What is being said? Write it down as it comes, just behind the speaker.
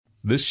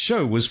This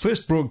show was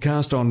first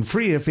broadcast on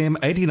Free FM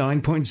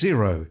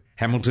 89.0,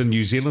 Hamilton,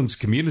 New Zealand's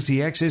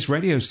community access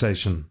radio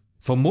station.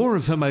 For more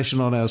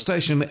information on our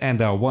station and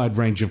our wide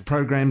range of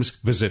programs,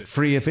 visit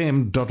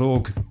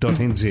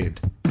freefm.org.nz.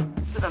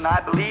 And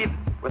I believe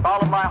with all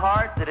of my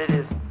heart that it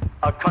is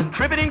a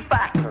contributing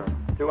factor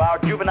to our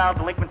juvenile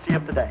delinquency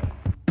of today.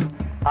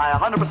 I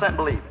 100%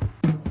 believe it.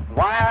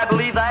 Why I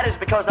believe that is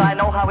because I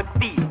know how it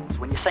feels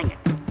when you sing it.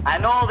 I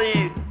know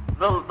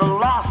the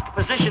lost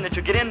position that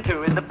you get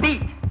into in the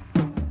beat.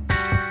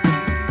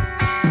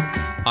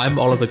 I'm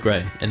Oliver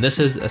Gray, and this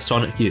is A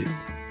Sonic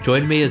Youth.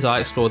 Join me as I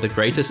explore the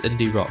greatest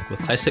indie rock with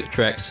classic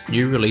tracks,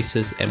 new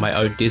releases, and my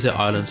own desert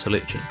island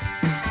selection.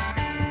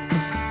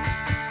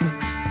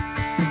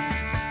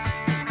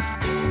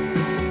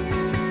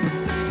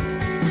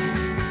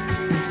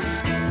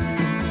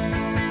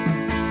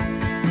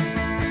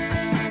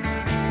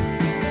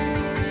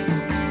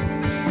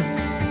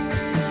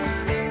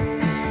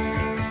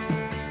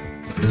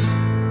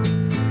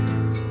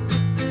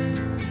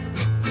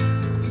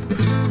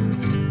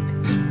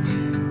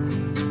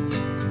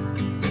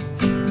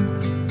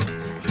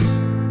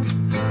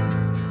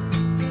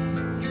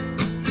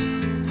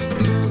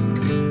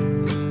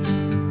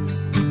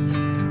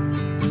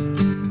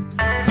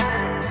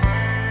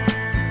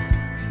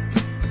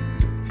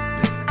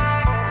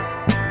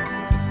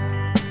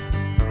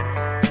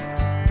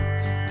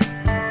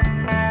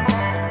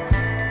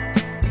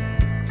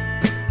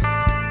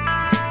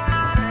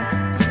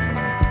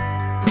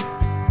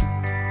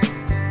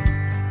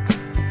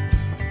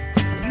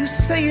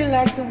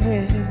 Like the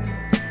wind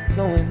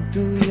blowing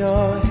through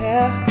your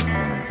hair.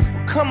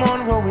 Well, come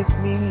on, roll with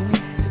me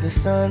till the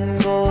sun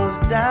goes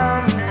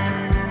down.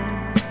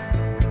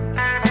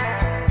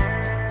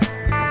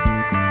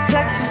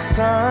 Texas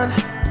sun,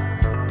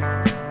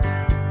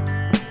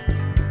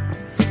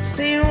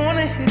 say you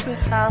wanna hit the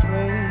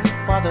highway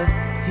while the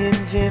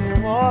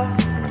engine roars.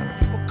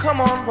 Well,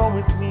 come on, roll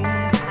with me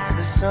till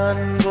the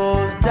sun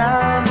goes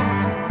down.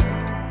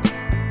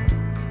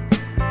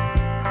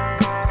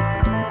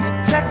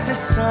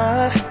 Texas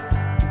sun,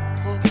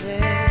 oh yeah.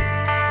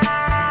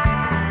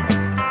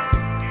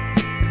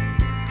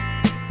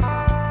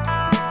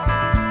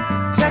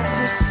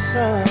 Texas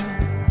sun,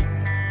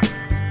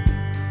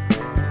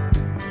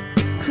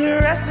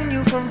 caressing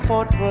you from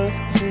Fort Worth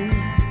to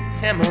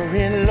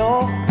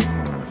Amarillo.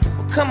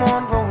 Well, come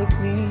on, roll with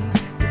me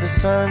till the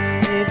sun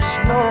dips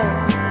low.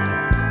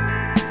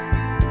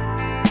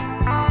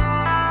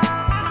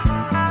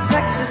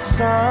 Texas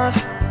sun,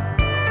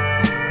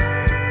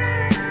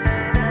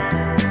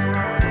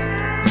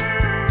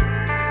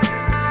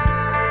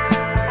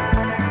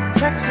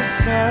 Texas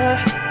sun,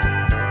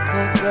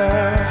 oh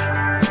girl.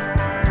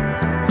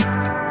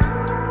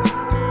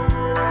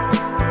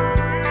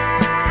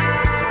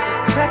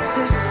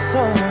 Texas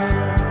sun.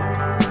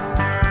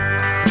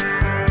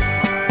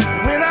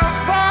 When I'm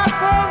far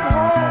from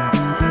home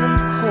and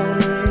them cold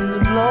winds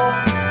blow,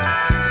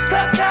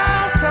 stuck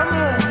out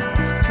somewhere,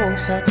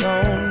 folks I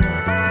don't know.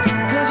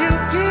 'Cause you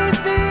keep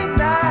me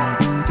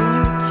nice and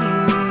you keep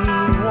me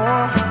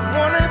warm.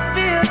 Wanna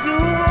feel you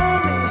on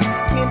me,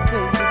 can't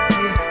wait to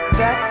get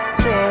back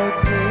there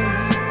again.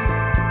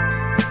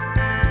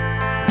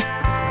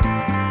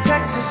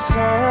 Texas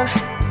sun,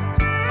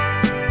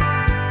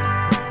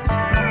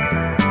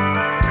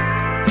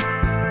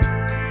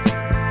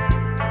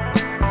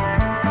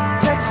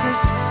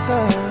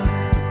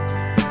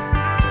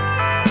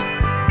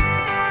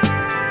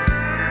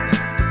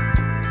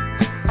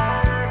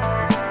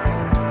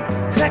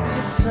 Texas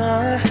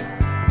sun,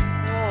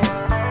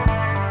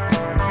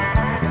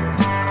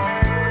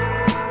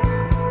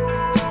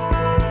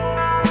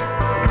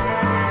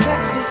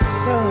 Texas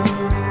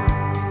sun.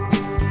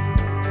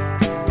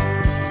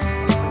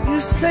 You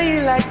say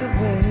you like the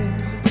wind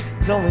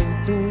blowing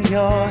through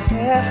your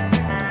hair.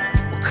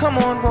 Well, come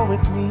on, roll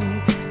with me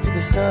till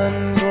the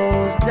sun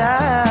goes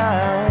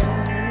down.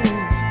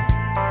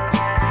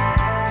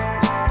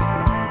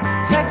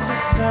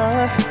 Texas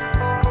sun,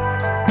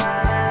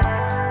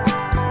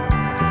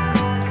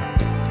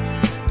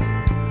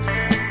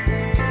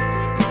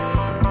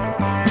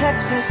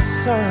 Texas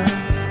sun.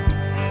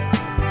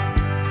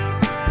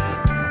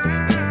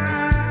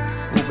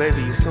 Oh,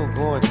 baby, you're so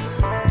gorgeous.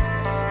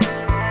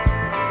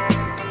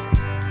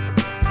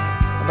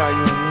 How about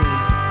you and me?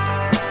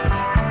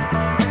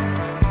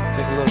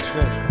 Take a little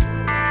trip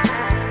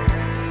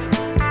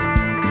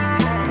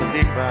in the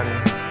big body.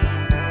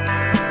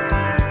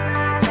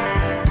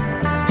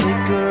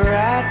 Take a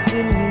ride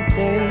with me,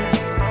 babe.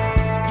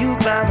 You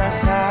by my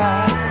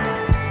side.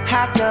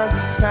 How does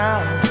it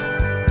sound?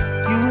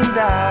 You and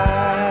I.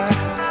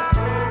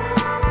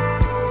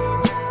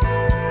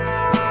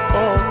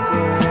 Oh,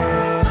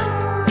 girl.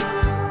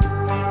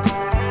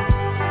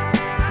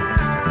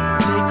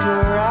 Take a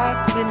ride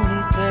with me,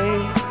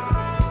 babe.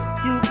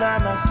 You by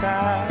my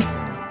side.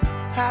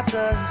 How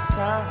does it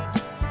sound?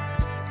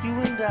 You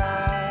and I.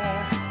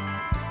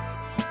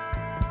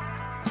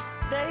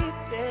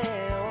 Baby,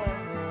 oh.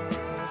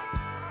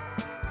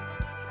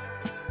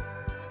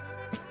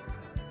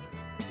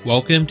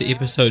 Welcome to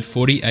episode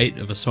 48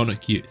 of A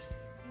Sonic Youth.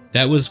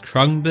 That was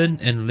Khruangbin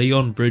and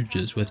Leon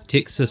Bridges with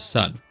Texas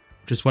Sun,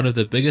 which is one of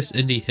the biggest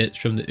indie hits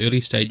from the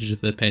early stages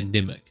of the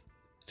pandemic.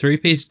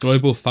 Three-piece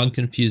global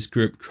funk-infused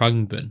group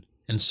Khruangbin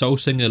and soul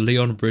singer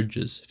Leon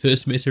Bridges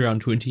first met around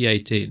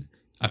 2018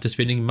 after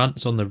spending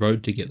months on the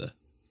road together.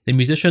 The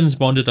musicians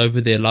bonded over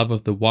their love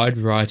of the wide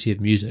variety of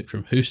music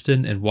from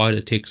Houston and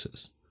wider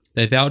Texas.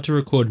 They vowed to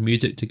record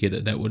music together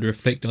that would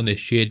reflect on their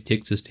shared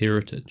Texas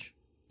heritage.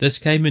 This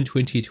came in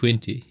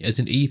 2020 as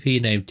an EP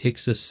named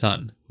Texas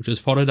Sun, which was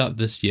followed up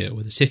this year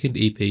with a second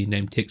EP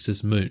named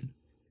Texas Moon.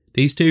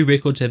 These two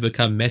records have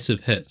become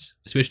massive hits,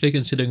 especially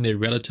considering their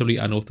relatively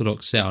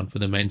unorthodox sound for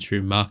the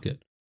mainstream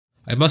market.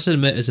 I must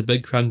admit, as a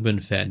big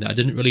Khruangbin fan, that I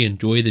didn't really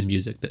enjoy the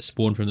music that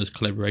spawned from this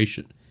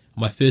collaboration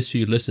on my first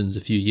few listens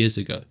a few years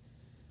ago.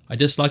 I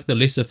disliked the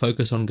lesser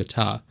focus on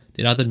guitar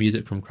than other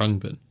music from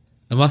Khruangbin.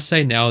 I must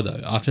say now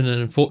though, after an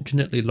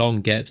unfortunately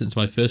long gap since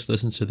my first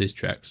listens to these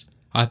tracks,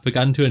 I've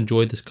begun to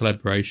enjoy this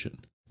collaboration.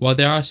 While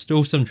there are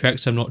still some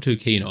tracks I'm not too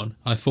keen on,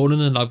 I've fallen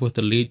in love with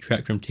the lead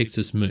track from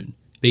Texas Moon,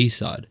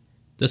 B-Side.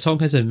 The song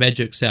has a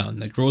magic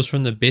sound that draws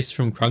from the best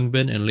from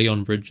Khruangbin and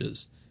Leon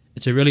Bridges.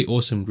 It's a really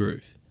awesome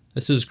groove.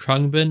 This is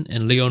Khruangbin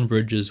and Leon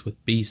Bridges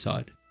with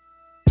B-Side.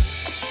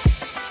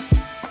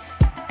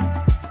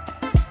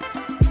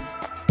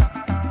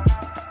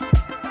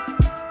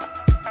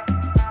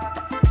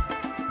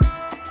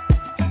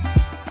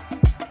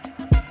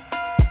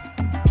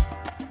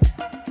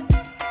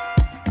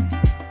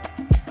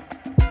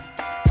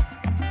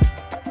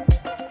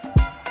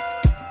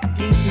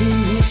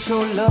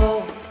 So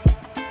low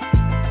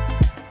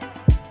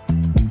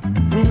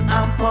when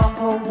I'm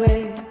far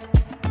away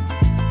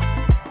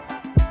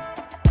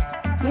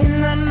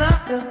in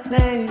another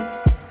place,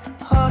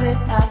 holding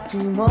out to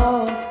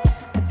more,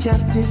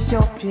 just as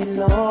your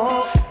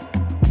pillow,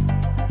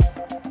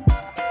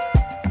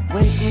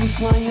 waiting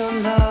for your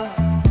love.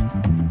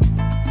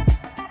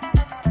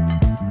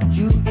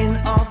 You in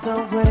all the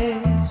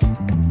ways,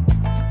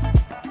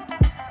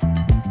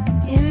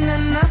 in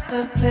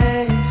another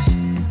place.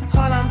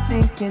 All I'm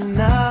thinking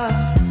of,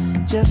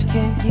 just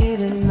can't get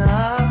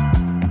enough.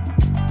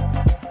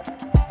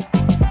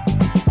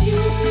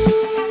 You,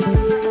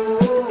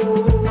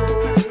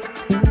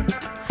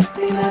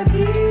 will I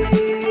be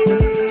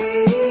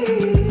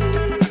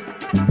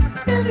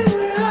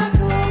everywhere I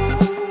go?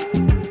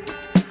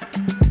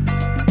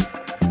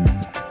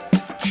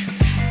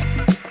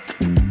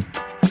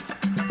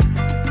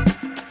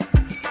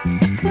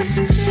 What's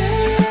to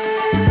say?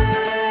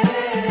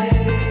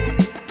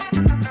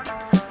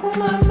 Oh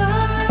my mind.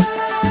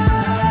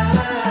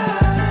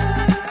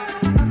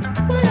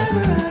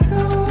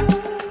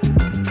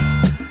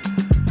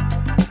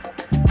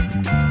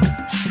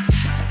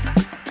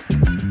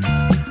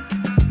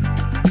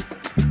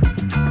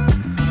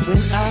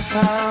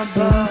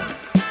 Above,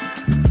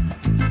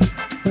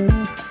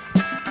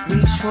 we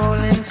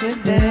swollen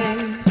today.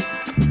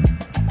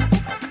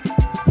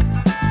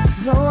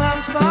 Though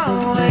I'm far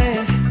away,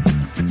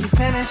 your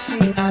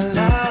fantasy I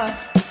love,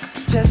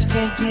 just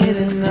can't get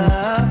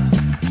enough.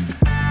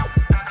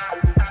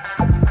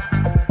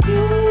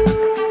 You,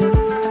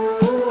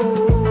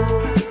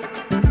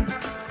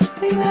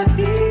 may not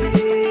be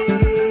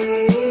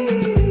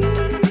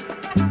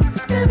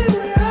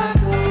everywhere I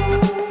go.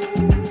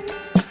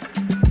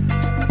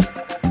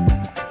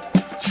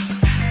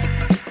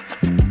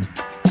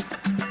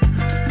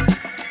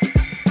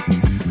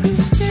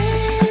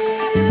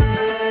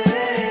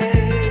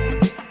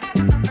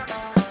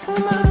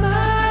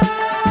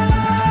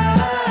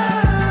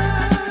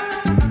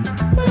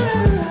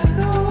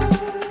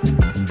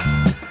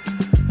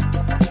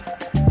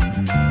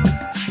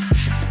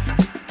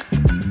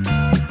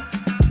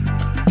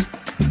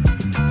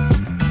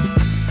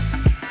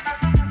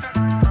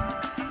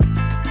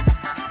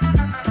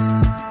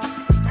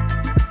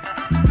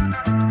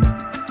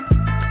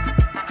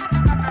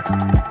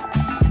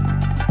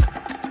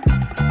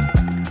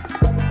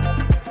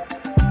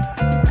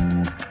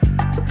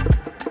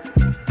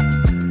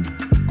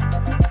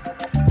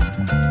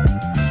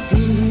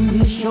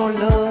 Your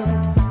love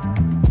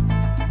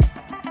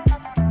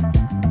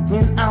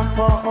when I'm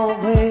far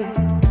away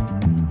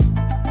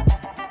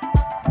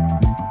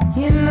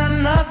in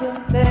another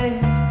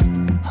place,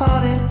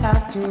 holding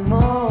out to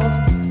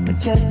move, but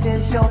just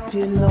as your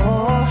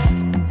pillow,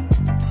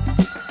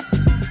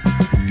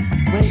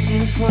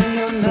 waiting for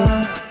your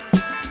love.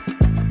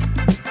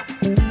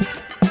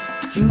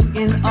 You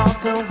in all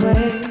the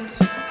ways,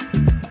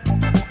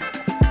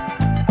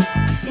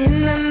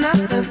 in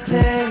another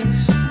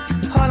place.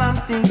 All I'm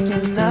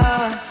thinking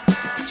of,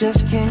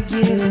 just can't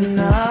get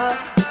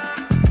enough.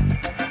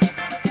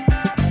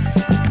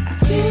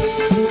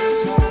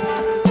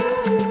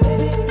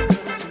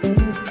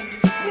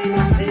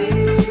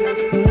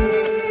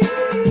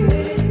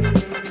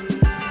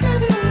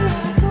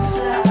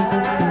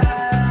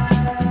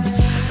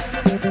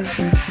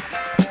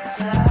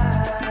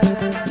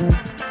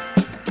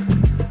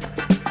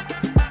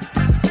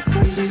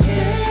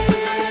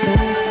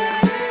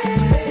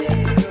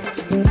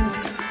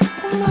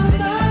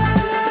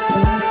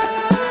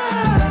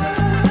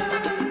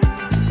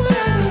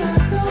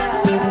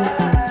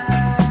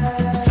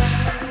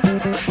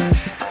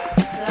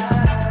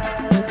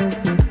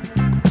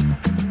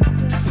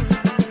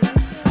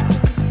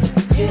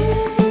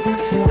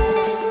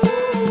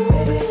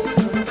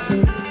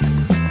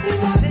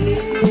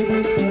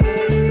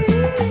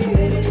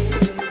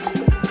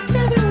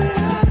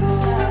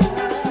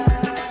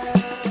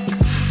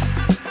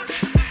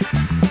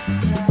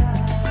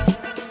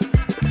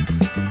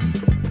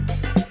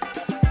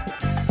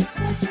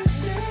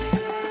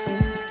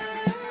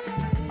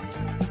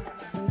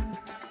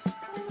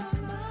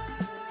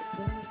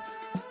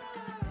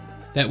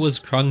 That was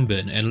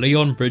Khruangbin and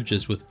Leon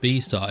Bridges with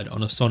B-Side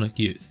on a Sonic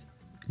Youth.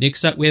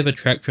 Next up we have a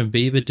track from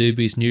Beaver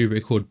Doobie's new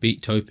record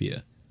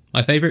Beatopia.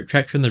 My favourite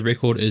track from the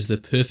record is The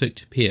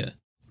Perfect Pair,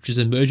 which is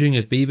a merging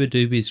of Beaver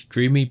Doobie's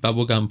dreamy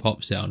bubblegum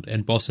pop sound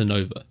and bossa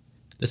nova.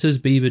 This is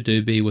Beaver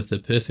Doobie with The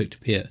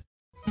Perfect Pair.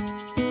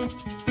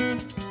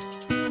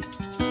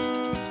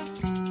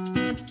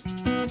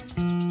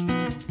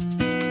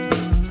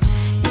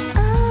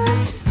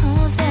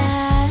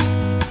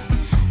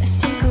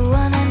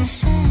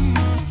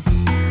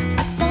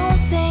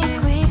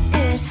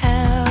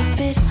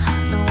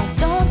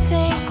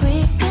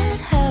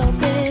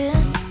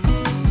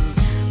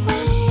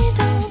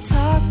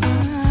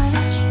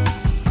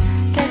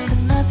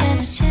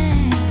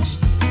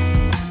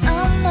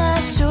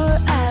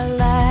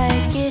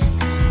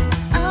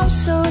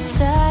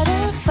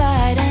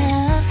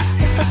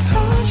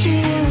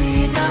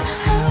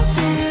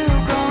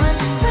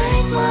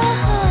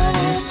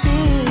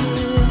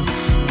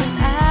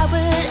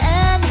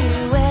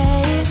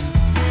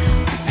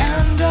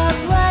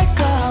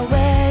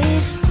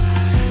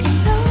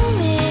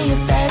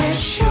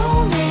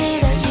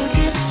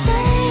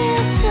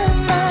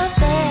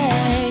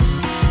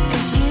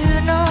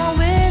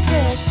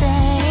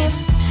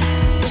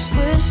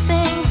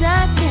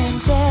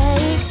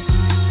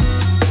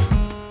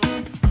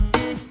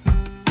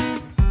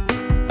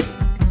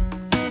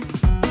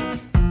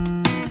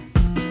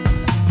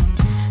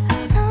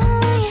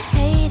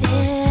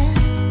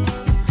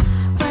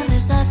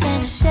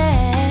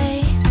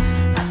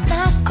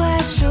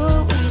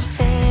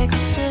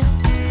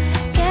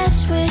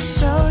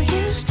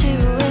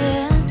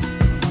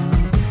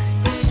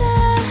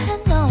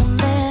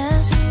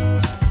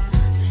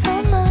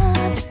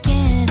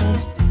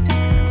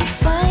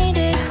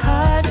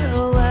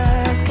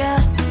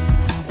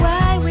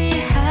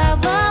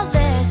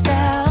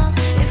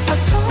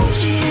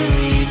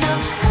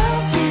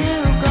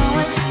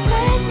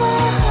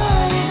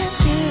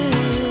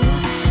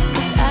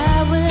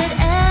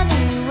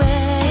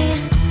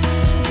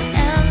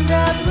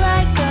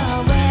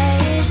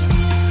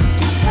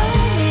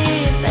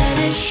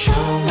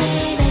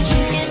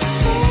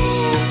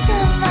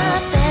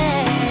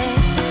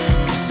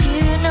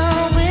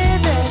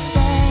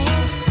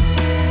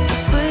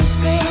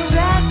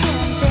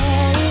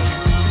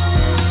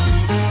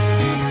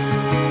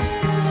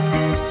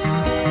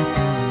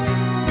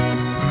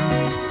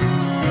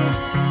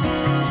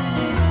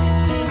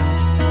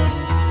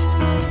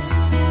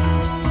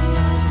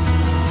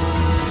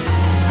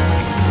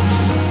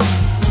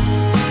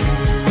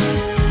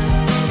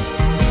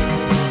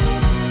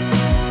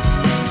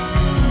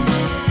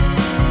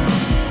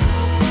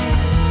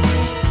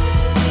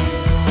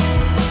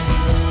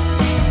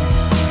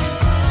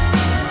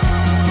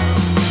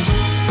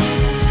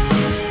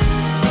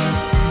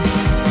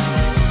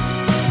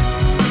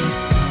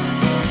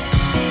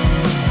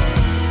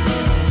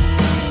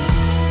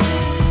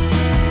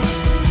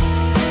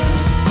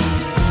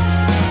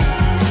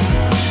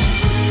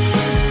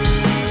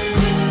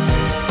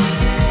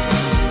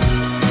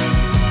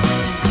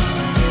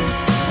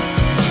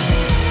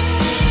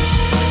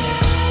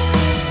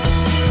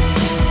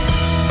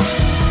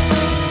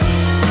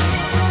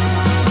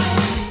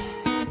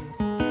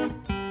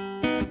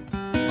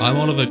 I'm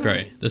Oliver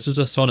Gray, this is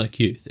a Sonic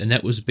Youth, and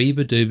that was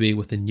Beaver Doobie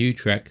with the new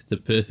track, The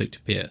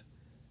Perfect Pair.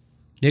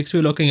 Next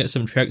we're looking at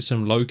some tracks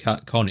from Low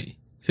Cut Connie.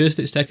 First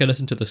let's take a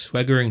listen to the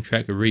swaggering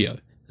track Rio,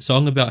 a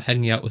song about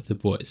hanging out with the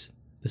boys.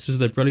 This is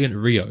the brilliant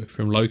Rio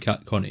from Low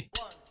Cut Connie.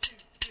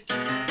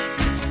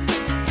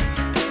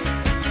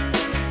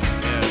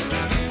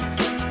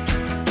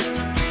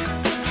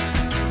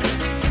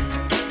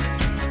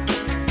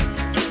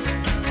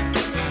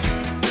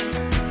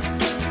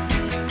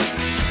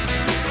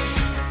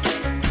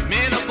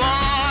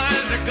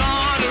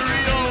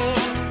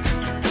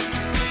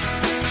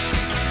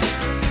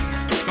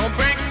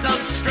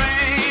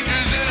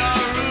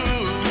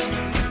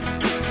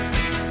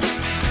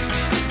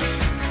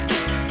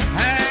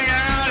 Hang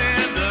out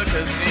in the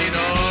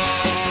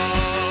casino.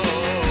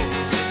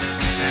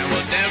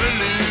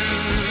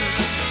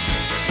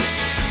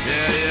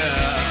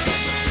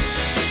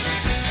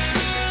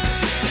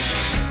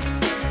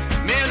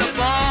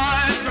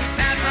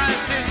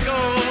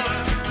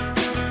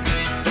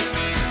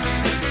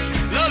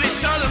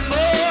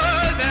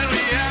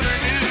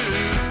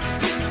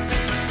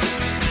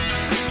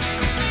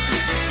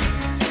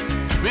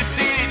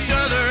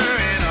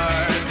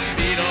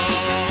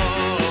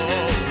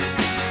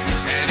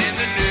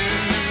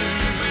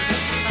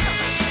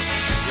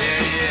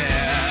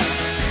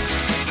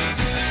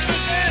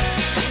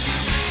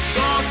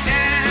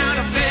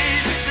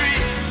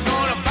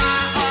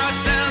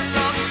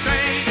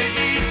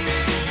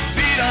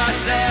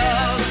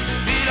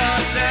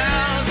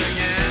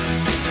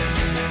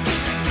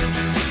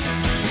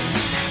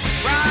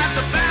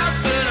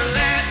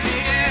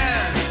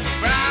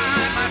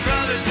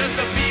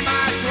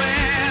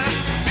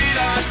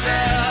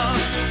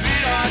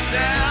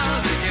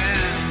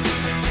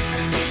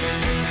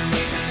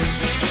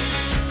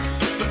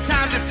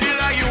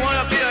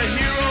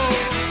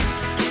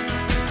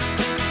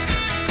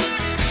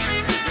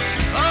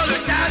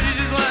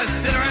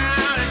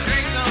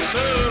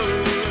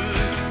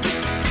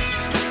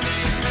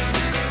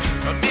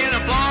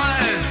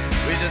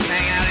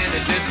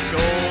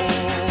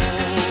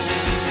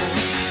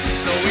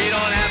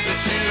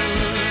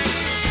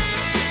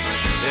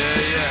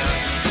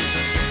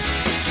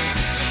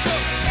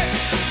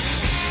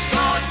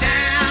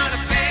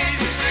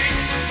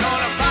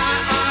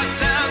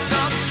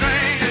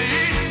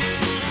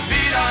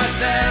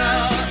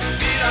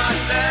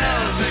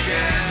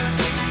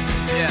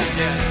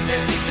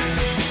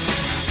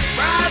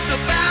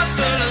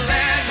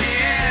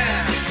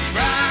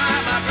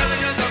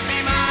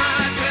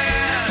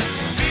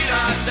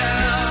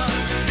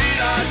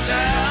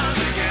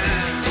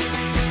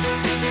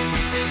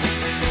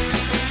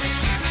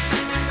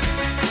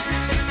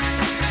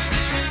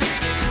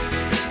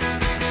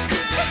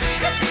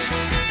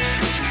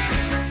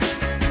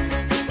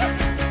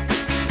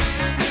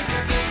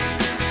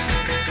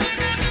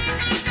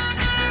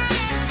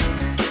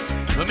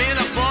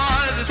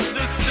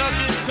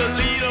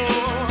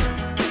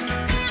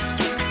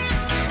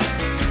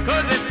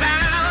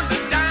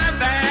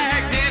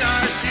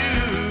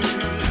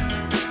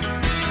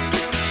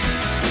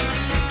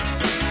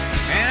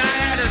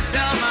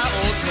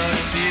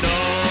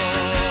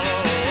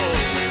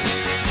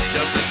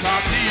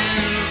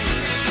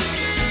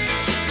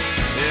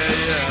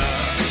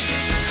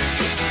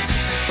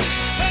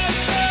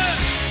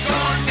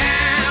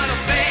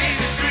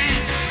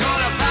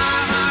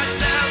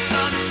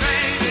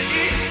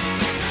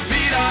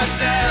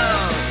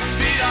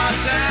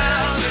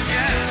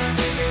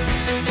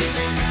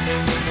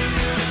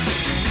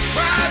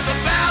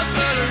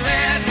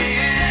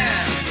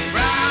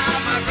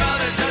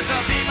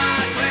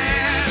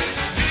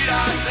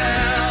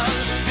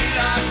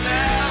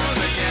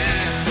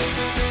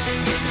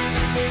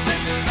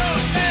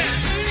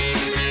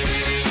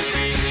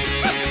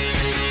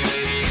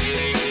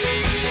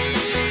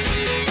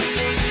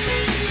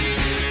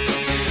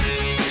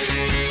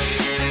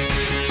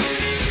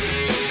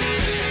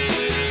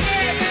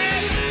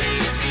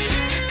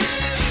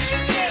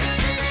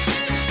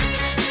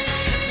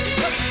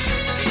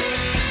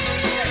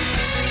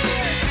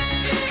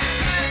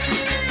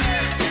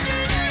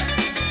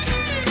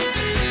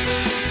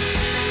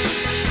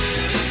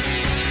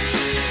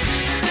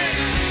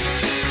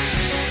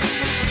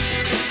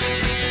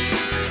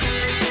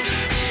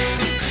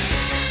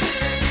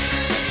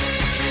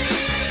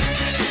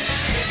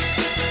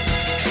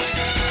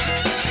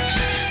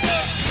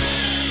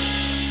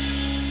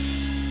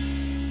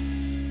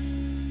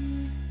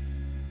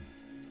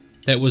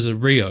 That was a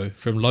Rio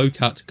from Low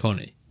Cut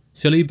Connie.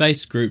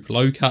 Philly-based group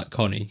Low Cut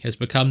Connie has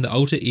become the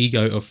alter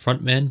ego of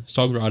frontman,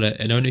 songwriter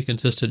and only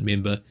consistent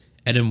member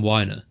Adam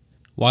Weiner.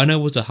 Weiner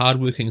was a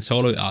hard-working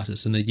solo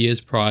artist in the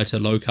years prior to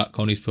Low Cut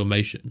Connie's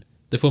formation.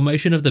 The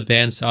formation of the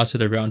band started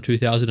around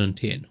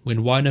 2010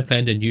 when Weiner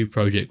planned a new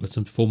project with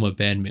some former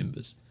band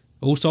members.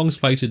 All songs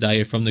played today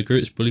are from the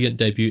group's brilliant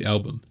debut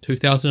album,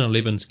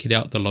 2011's Get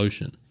Out the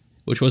Lotion,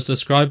 which was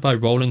described by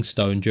Rolling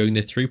Stone during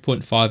their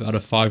 3.5 out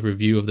of 5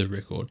 review of the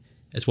record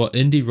as what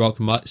indie rock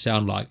might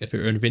sound like if it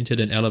were invented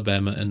in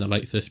Alabama in the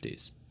late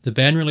 50s. The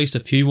band released a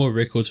few more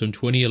records from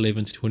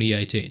 2011 to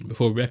 2018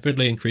 before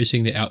rapidly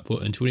increasing their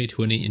output in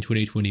 2020 and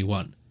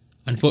 2021.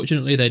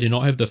 Unfortunately, they do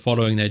not have the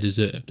following they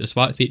deserve,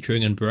 despite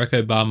featuring in Barack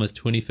Obama's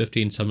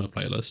 2015 summer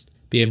playlist,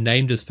 being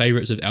named as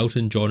favourites of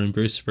Elton John and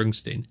Bruce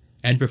Springsteen,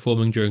 and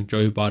performing during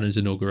Joe Biden's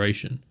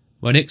inauguration.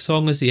 My next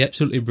song is the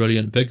absolutely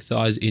brilliant Big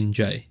Thigh's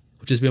NJ,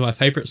 which has been my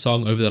favourite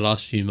song over the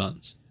last few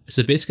months. It's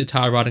the best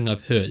guitar writing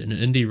I've heard in an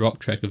indie rock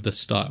track of this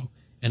style,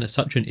 and it's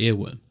such an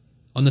earworm.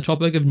 On the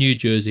topic of New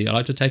Jersey, I'd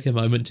like to take a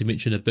moment to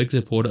mention a big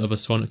supporter of a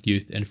Sonic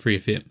Youth and Free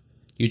FM,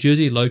 New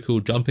Jersey local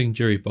Jumping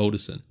Jerry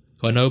Balderson,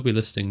 who I know will be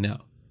listening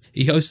now.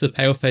 He hosts the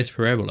Paleface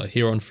Parabola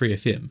here on Free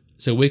FM.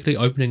 It's a weekly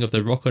opening of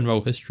the rock and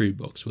roll history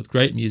books with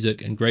great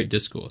music and great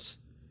discourse.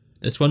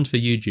 This one's for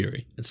you,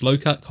 Jerry. It's Low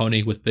Cut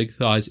Connie with Big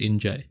Thighs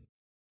NJ.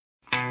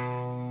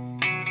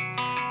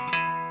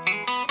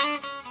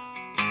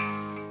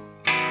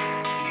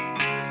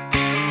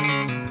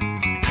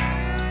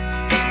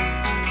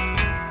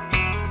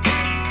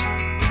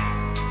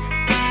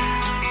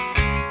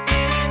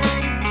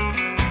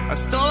 I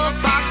stole a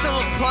box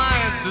of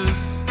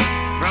appliances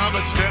from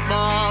a strip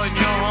mall in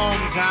your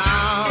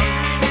hometown.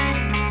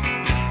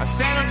 I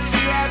sent them to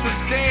you at the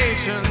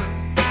station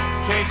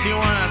in case you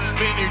wanna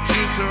spin your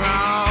juice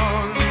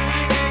around.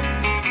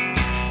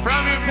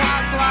 From your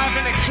past life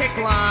in a kick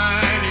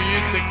line, you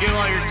used to give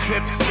all your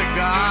tips to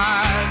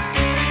God.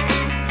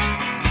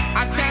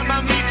 I sent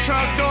my meat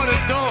truck door to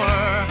door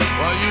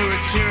while you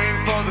were cheering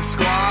for the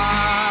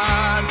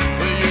squad.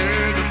 Well,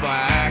 you're the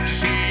black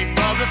sheep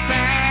of the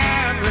family.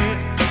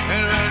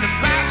 And when the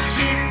black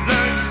sheep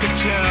learns to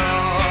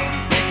kill,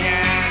 you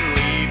can't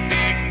leave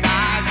Big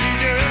Thighs, New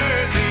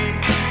Jersey,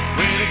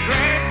 with a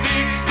great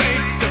big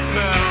space to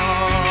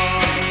fill.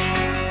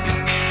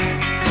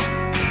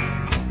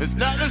 There's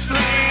nothing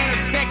slaying in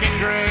second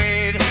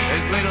grade.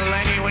 There's little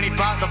Lenny when he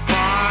bought the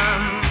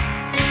farm.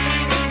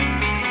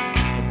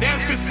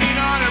 There's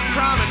Christina on her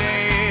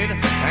promenade,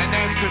 and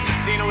there's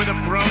Christina with a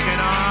broken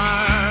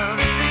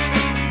arm.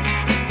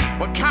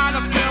 What kind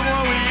of film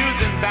were we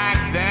using back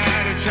then?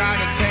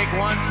 Trying to take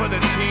one for the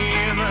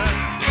team.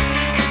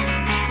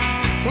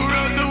 Who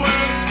wrote the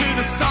words to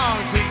the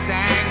songs we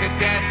sang, the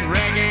death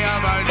reggae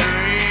of our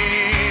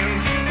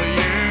dreams? Well,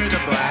 you're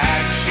the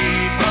black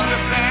sheep of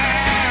the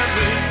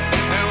family,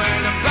 and when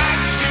the black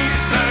sheep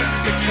learns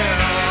to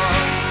kill,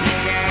 you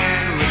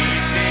can't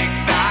leave Big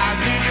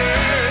Thighs, New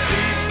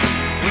Jersey,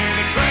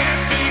 with a great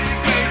big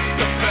space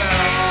to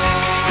fill.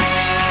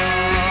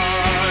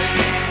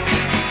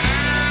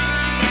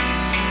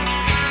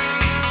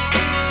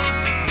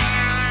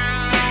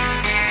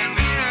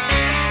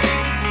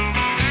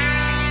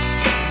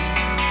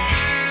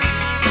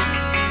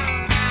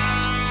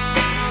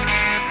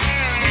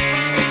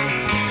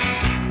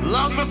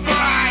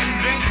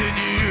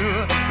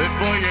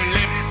 Before your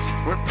lips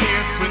were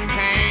pierced with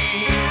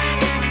pain,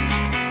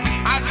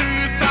 I threw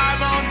your thigh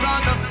bones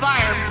on the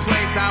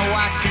fireplace. I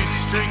watched you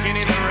streaking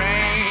in the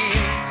rain.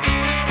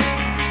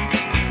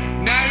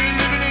 Now you're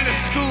living in a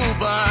school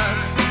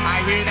bus.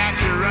 I hear that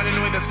you're running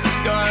with a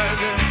stud.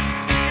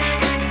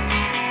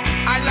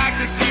 I'd like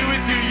to see you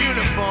with your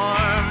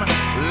uniform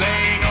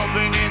laying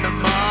open in the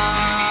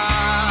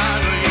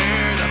mud. Well,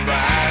 you're the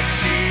black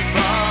sheep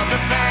of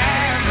the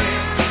family,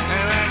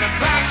 and when the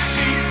black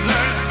sheep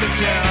learns to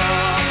kill,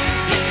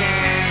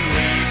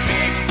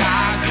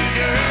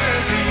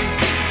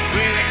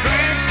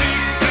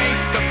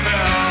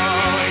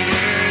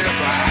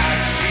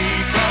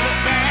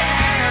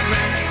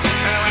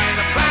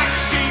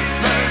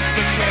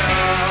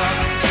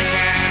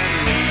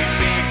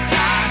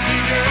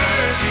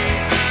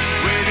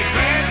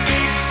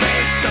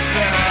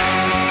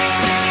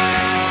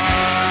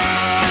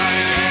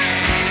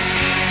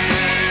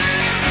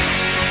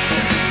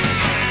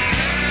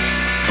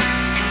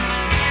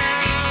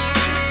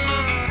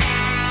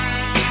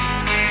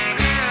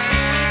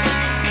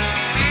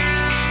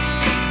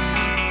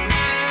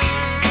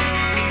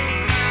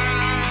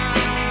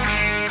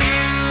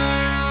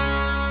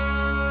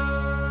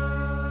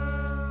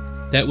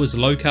 That was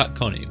Low Cut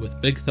Connie with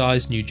Big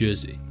Thighs, New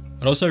Jersey.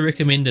 I'd also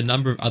recommend a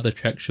number of other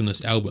tracks from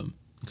this album,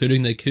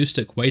 including the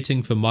acoustic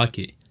Waiting for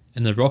Mikey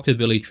and the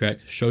rockabilly track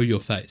Show Your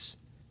Face.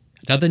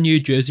 Another New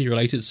Jersey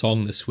related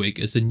song this week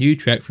is the new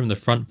track from the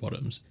Front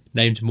Bottoms,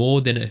 named More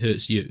Than It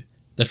Hurts You.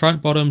 The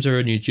Front Bottoms are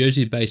a New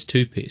Jersey based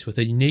two-piece with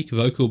a unique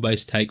vocal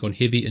based take on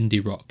heavy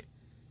indie rock.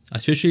 I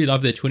especially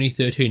love their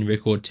 2013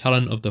 record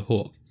Talon of the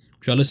Hawk,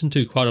 which I listened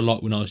to quite a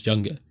lot when I was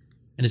younger,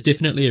 and is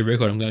definitely a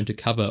record I'm going to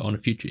cover on a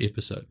future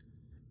episode.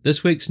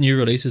 This week's new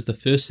release is the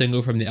first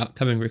single from the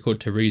upcoming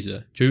record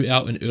Teresa, due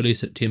out in early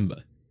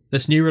September.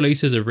 This new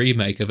release is a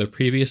remake of a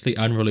previously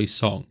unreleased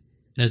song,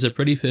 and is a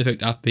pretty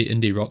perfect upbeat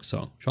indie rock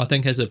song, which I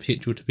think has the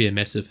potential to be a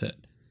massive hit.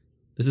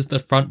 This is the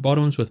Front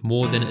Bottoms with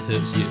More Than It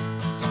Hurts You.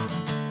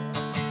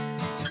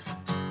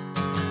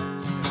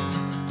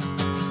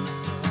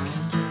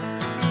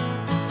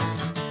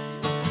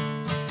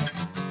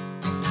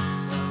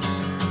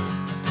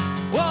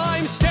 Well,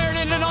 I'm staring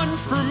at an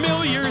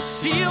unfamiliar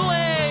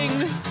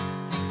ceiling,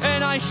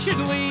 and I should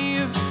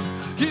leave,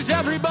 'cause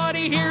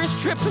everybody here is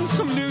tripping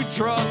some new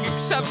drug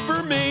except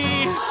for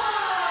me.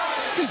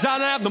 'Cause I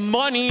don't have the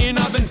money, and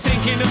I've been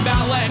thinking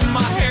about letting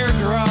my hair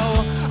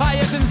grow. I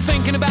have been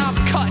thinking about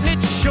cutting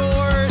it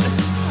short.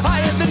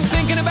 I have been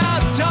thinking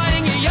about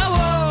dyeing it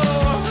yellow.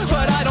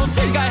 But I don't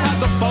think I have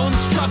the bone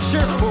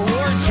structure or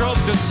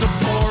wardrobe to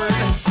support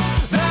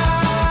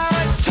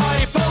that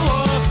type of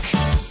look.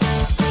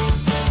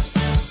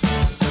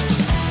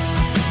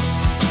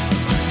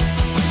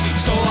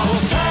 So I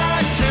will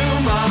tattoo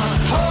my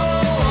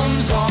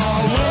poems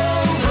all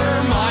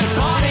over my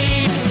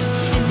body.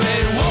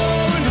 They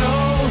won't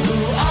know who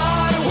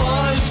I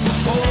was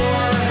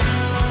before.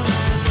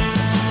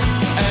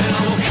 And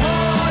I will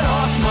cut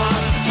off my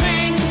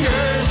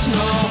fingers,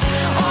 no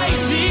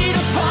ID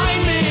to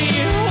find me,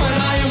 when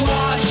I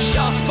wash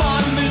up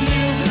on the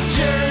New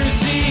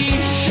Jersey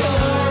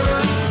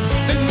shore.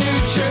 The New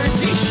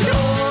Jersey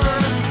shore.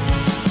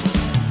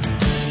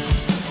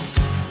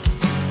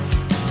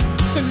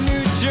 The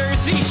New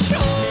Jersey shore.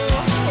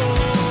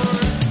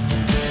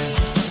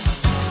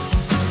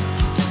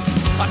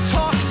 I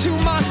talk to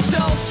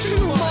myself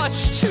too much,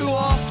 too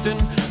often,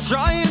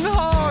 trying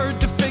hard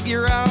to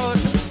figure out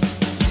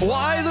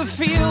why the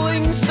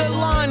feelings that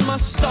line my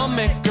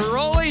stomach are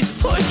always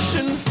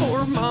pushing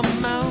for my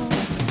mouth.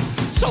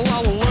 So I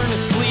will learn to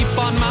sleep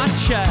on my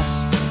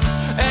chest,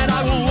 and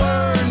I will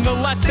learn to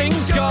let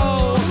things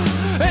go,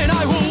 and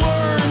I will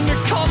learn to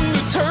come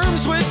to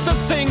terms with the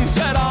things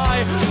that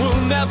I will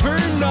never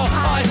know.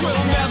 I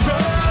will never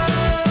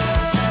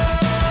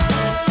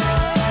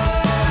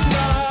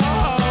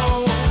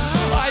know.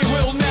 I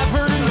will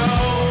never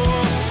know.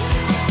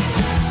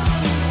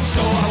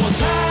 So I will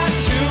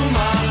tattoo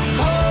my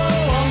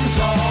poems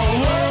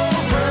all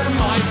over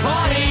my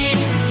body.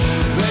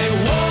 They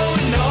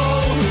won't know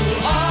who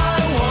I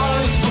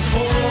was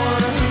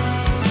before.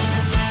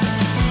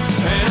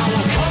 And I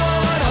will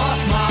cut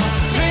off my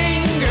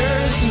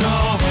fingers, no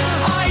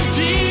ID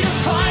to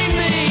find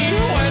me,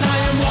 when I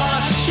am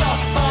washed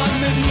up on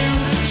the New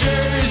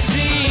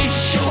Jersey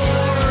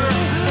shore.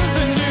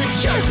 The New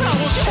Jersey. I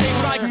will take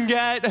what I can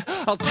get,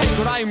 I'll take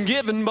what I am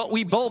given, but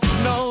we both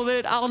know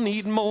that I'll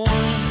need more.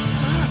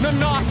 No,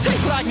 I'll take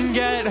what I can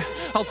get,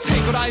 I'll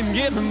take what I'm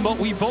given, but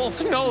we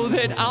both know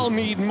that I'll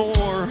need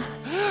more.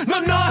 No,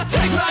 I'll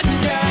take what I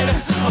can get,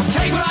 I'll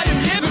take what I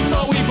am given,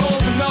 but we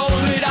both know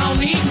that I'll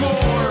need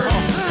more.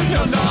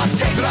 No, I'll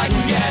take what I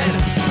can get,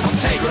 I'll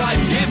take what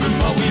I'm given,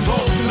 but we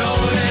both know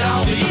that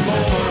I'll need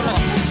more.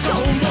 So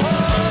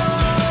much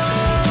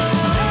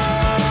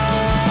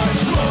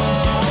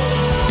more,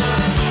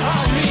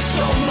 I'll need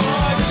so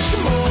much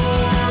more.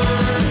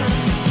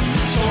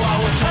 So I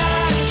will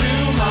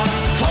tattoo my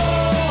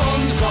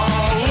poems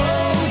all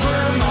over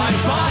my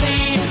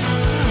body.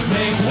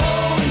 They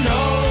won't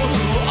know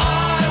who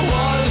I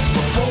was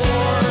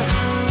before.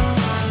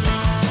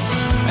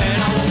 And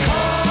I will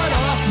cut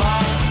off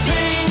my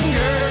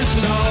fingers,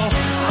 no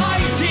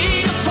ID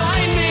to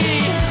find me,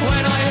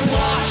 when I am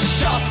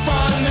washed up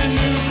on the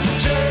New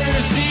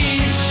Jersey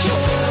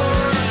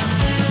shore.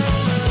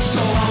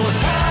 So I will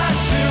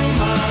tattoo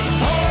my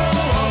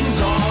poems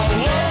all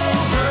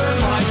over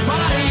my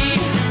body.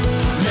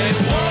 They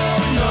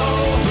won't know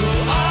who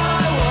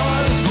I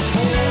was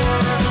before.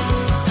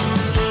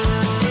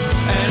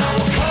 And I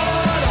will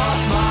cut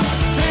off my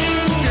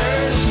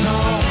fingers, no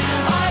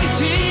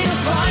ID to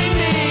find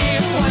me,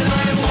 when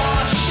I am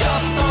washed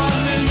up on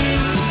the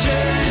New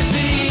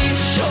Jersey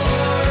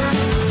shore.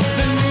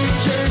 The New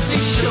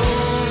Jersey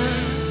shore.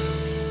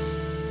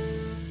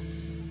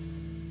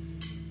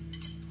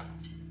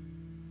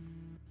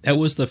 That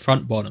was the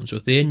Front Bottoms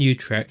with their new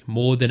track,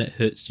 More Than It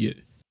Hurts You.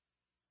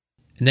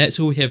 And that's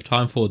all we have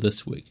time for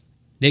this week.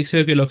 Next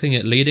we'll be looking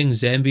at leading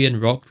Zambian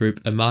rock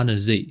group Amana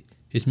Z,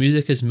 whose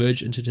music has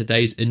merged into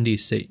today's indie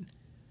scene.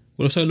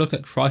 We'll also look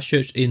at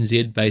Christchurch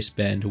NZ-based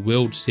band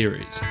World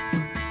Series.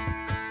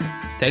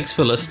 Thanks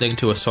for listening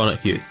to A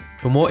Sonic Youth.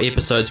 For more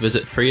episodes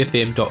visit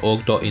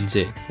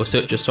freefm.org.nz or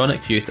search A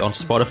Sonic Youth on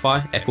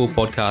Spotify, Apple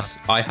Podcasts,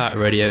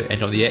 iHeartRadio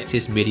and on the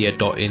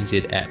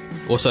accessmedia.nz app.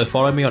 Also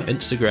follow me on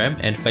Instagram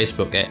and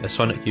Facebook at A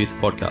Sonic Youth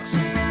Podcast.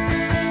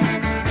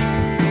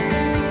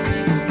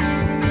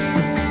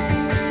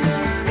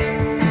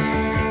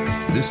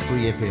 This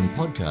Free FM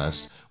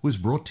podcast was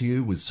brought to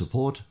you with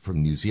support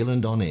from New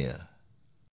Zealand On Air.